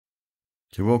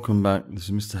Okay, welcome back. This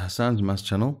is Mr. Hassan's Maths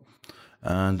channel,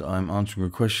 and I'm answering a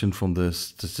question from the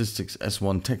Statistics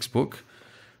S1 textbook.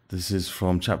 This is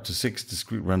from Chapter 6,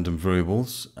 Discrete Random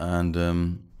Variables,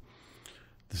 and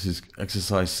this is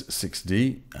exercise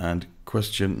 6D and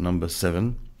question number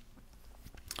 7.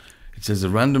 It says a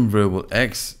random variable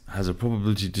x has a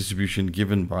probability distribution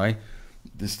given by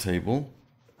this table.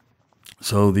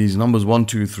 So these numbers 1,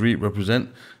 2, 3 represent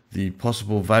the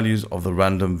possible values of the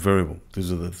random variable. These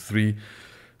are the three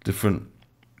different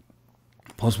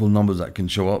possible numbers that can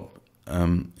show up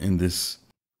in this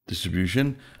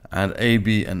distribution, and A,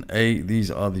 B, and A,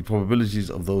 these are the probabilities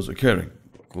of those occurring.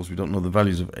 Of course, we don't know the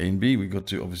values of A and B. We've got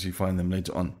to obviously find them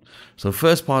later on. So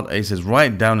first part A says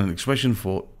write down an expression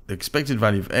for the expected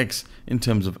value of x in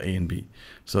terms of A and B.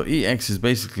 So EX is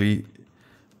basically,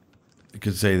 you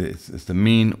could say that it's the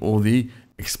mean or the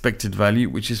expected value,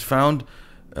 which is found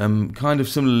kind of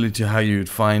similarly to how you'd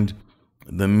find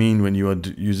the mean when you are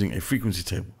using a frequency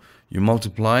table. You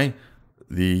multiply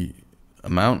the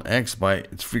amount x by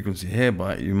its frequency here,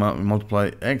 you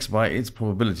multiply x by its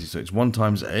probability. So it's 1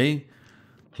 times A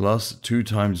plus 2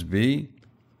 times B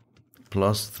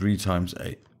plus 3 times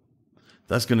A.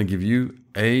 That's going to give you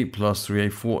A plus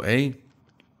 3A, 4A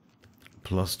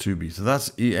plus 2B. So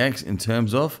that's EX in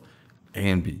terms of A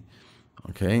and B.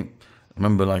 Okay.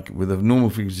 Remember, like with a normal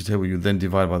frequency table, you then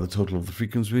divide by the total of the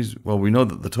frequencies. Well, we know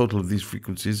that the total of these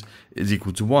frequencies is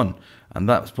equal to 1. And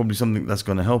that's probably something that's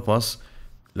going to help us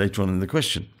later on in the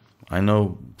question. I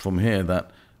know from here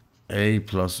that A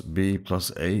plus B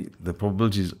plus A, the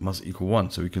probabilities must equal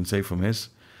 1. So we can say from this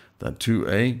that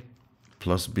 2A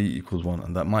plus B equals 1.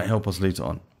 And that might help us later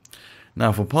on.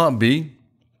 Now for part B,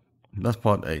 that's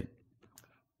part A.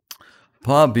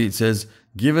 Part B, it says,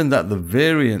 given that the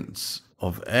variance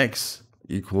of x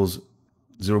equals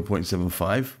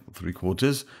 0.75,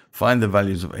 3/4, find the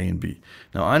values of A and B.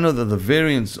 Now I know that the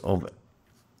variance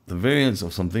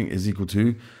of something is equal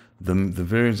to the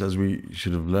variance, as we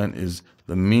should have learned, is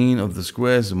the mean of the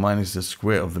squares minus the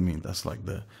square of the mean. That's like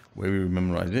the way we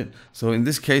memorize it. So in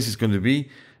this case, it's going to be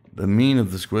the mean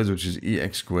of the squares, which is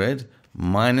EX squared,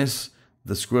 minus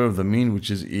the square of the mean, which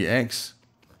is EX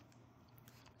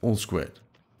all squared.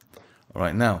 All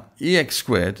right, now EX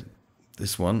squared,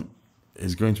 this one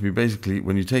is going to be basically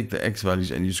when you take the x values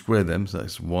and you square them, so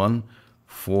that's 1,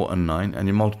 4, and 9, and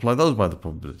you multiply those by the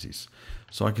probabilities.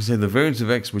 So I can say the variance of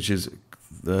x, which is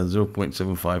the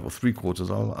 0.75 or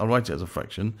 3/4, I'll write it as a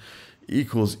fraction,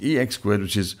 equals EX squared,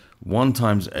 which is 1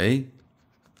 times A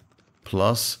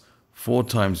plus 4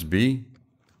 times B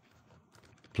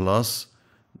plus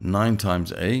 9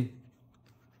 times A.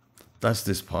 That's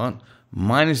this part,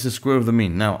 minus the square of the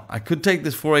mean. Now, I could take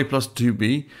this 4A plus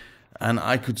 2B and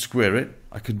I could square it.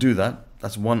 I could do that.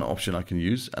 That's one option I can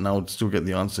use, and I would still get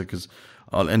the answer because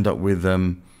I'll end up with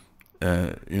a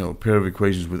pair of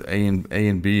equations with A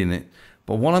and B in it.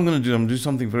 But what I'm going to do, I'm going to do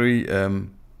something very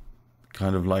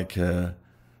kind of like a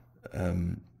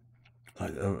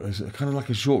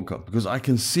shortcut, because I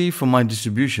can see from my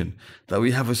distribution that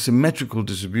we have a symmetrical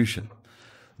distribution.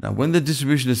 Now, when the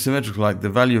distribution is symmetrical, like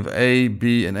the value of A,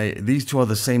 B, and A, these two are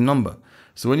the same number.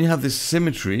 So when you have this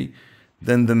symmetry,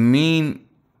 then the mean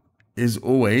is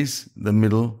always the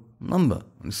middle number.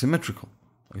 It's symmetrical.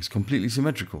 It's completely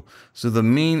symmetrical. So the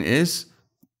mean is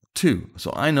 2.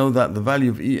 So I know that the value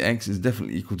of EX is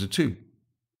definitely equal to 2.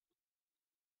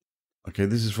 Okay,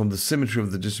 this is from the symmetry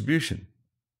of the distribution.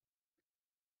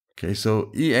 Okay,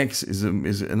 so EX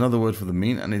is another word for the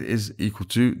mean, and it is equal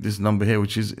to this number here,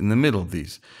 which is in the middle of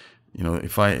these. You know,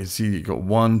 if I see you got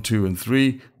 1, 2, and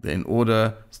 3, then in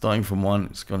order, starting from 1,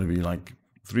 it's going to be like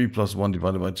 3 plus 1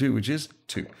 divided by 2, which is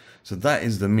 2. So that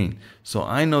is the mean. So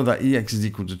I know that EX is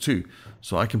equal to 2.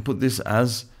 So I can put this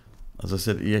as I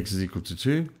said, EX is equal to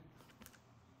 2.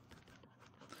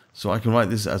 So I can write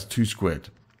this as 2 squared.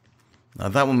 Now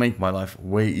that will make my life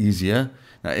way easier.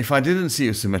 Now if I didn't see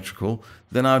it symmetrical,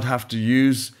 then I would have to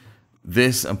use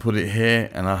this and put it here,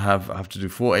 and I have to do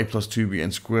 4A plus 2B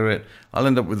and square it. I'll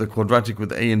end up with a quadratic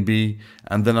with A and B,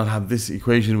 and then I'll have this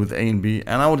equation with A and B,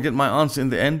 and I would get my answer in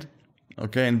the end.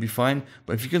 Okay, and be fine.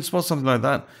 But if you can spot something like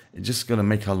that, it's just going to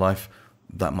make our life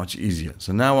that much easier.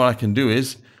 So now what I can do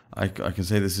is I can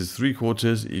say this is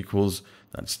 3/4 equals,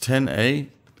 that's 10A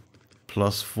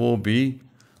plus 4B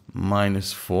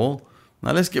minus 4.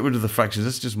 Now let's get rid of the fractions.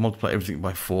 Let's just multiply everything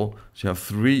by 4. So you have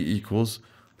 3 equals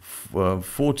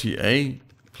 40A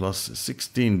plus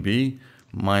 16B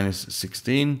minus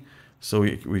 16. So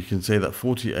we can say that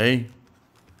 40A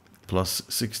plus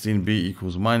 16B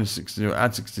equals minus 16,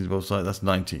 add 16 to both sides, that's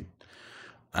 19.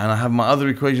 And I have my other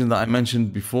equation that I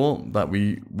mentioned before that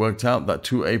we worked out, that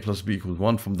 2A plus B equals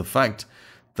 1, from the fact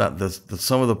that the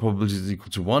sum of the probabilities is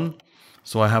equal to 1.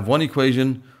 So I have one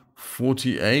equation,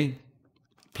 40a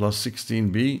plus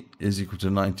 16b is equal to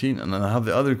 19. And then I have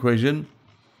the other equation,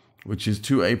 which is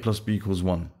 2a plus b equals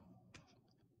 1.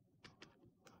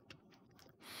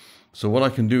 So what I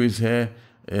can do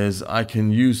is I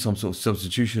can use some sort of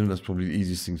substitution. That's probably the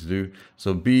easiest thing to do.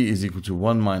 So b is equal to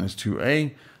 1 minus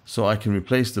 2a. So I can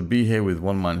replace the b here with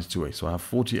 1 minus 2a. So I have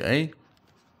 40a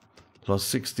plus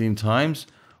 16 times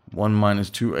 1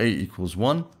 minus 2a equals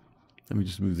 1. Let me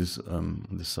just move this on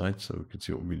this side so we can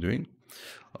see what we're doing.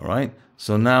 All right.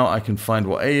 So now I can find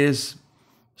what a is.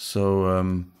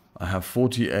 So I have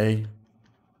 40a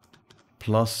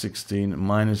plus 16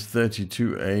 minus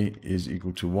 32a is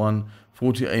equal to 1.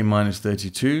 40a minus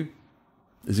 32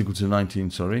 is equal to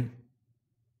 19, sorry.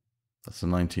 That's a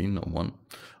 19, not 1.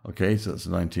 Okay, so that's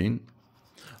a 19.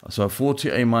 So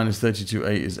 40a minus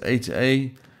 32a is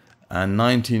 8a, and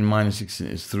 19 minus 16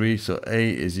 is 3. So a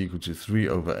is equal to 3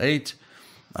 over 8.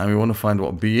 And we want to find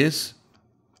what b is.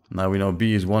 Now we know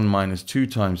b is 1 minus 2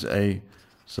 times a.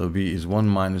 So b is 1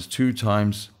 minus 2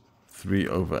 times 3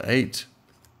 over 8.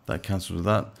 That cancels with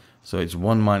that. So it's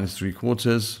 1 minus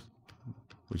 3/4,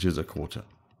 which is a quarter.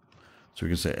 So we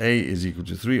can say a is equal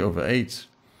to 3 over 8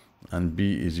 and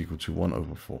b is equal to 1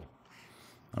 over 4.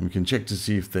 And we can check to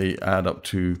see if they add up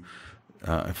to,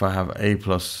 if I have a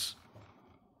plus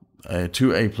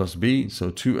 2a plus b,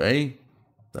 so 2a,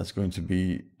 that's going to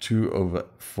be 2 over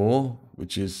 4,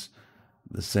 which is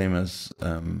the same as,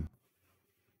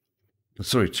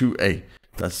 2a,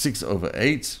 that's 6 over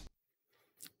 8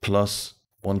 plus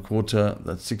 1/4,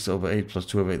 that's 6 over 8 plus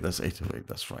 2 over 8, that's 8 over 8,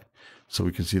 that's right. So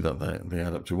we can see that they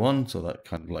add up to 1, so that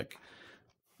kind of like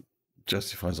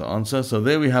justifies our answer. So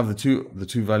there we have the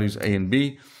two values a and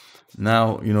b.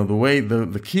 Now, you know,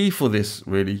 the key for this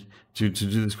really to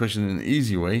do this question in an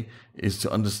easy way is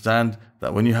to understand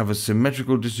that when you have a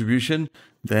symmetrical distribution,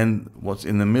 then what's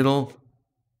in the middle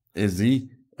is the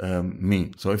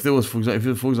mean. So if there was, for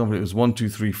example, it was 1, 2,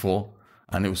 3, 4,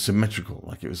 and it was symmetrical,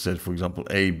 like it was said, for example,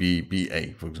 a, b, b,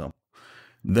 a, for example,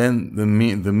 then the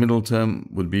middle term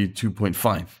would be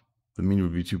 2.5. The mean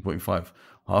would be 2.5,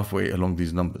 halfway along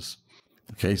these numbers.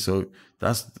 Okay, so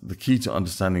that's the key to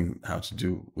understanding how to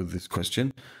do with this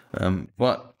question.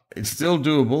 But it's still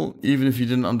doable, even if you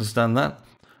didn't understand that.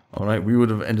 All right, we would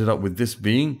have ended up with this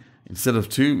being, instead of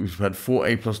 2, we've had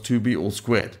 4a plus 2b all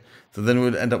squared. So then we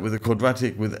would end up with a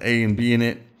quadratic with a and b in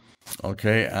it.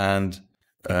 Okay, and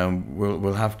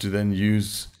we'll have to then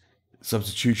use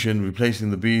substitution,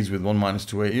 replacing the b's with 1 minus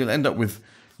 2a. You'll end up with,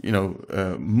 you know,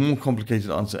 more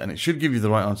complicated answer, and it should give you the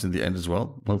right answer in the end as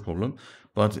well, no problem.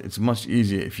 But it's much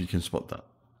easier if you can spot that.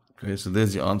 Okay, so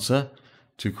there's the answer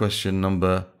to question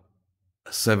number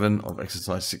 7 of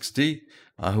exercise 6D.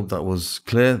 I hope that was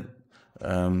clear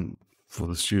for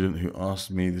the student who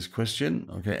asked me this question.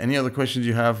 Okay, any other questions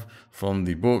you have from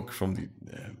the book, from the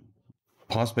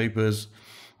past papers,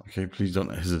 okay, please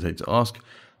don't hesitate to ask.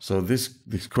 So this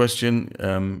question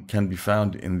can be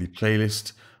found in the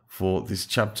playlist for this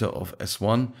chapter of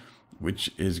S1,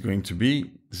 which is going to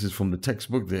be, this is from the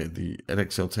textbook, the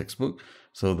Edexcel textbook.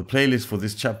 So the playlist for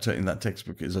this chapter in that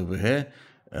textbook is over here.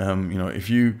 You know, if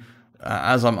you,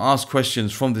 as I'm asked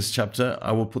questions from this chapter,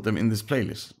 I will put them in this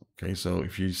playlist. Okay, so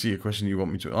if you see a question you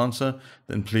want me to answer,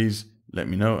 then please let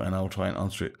me know and I'll try and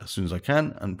answer it as soon as I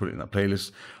can and put it in that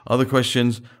playlist. Other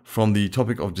questions from the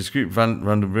topic of discrete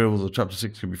random variables of chapter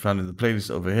 6 can be found in the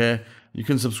playlist over here. You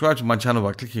can subscribe to my channel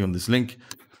by clicking on this link.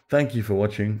 Thank you for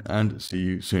watching and see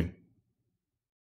you soon.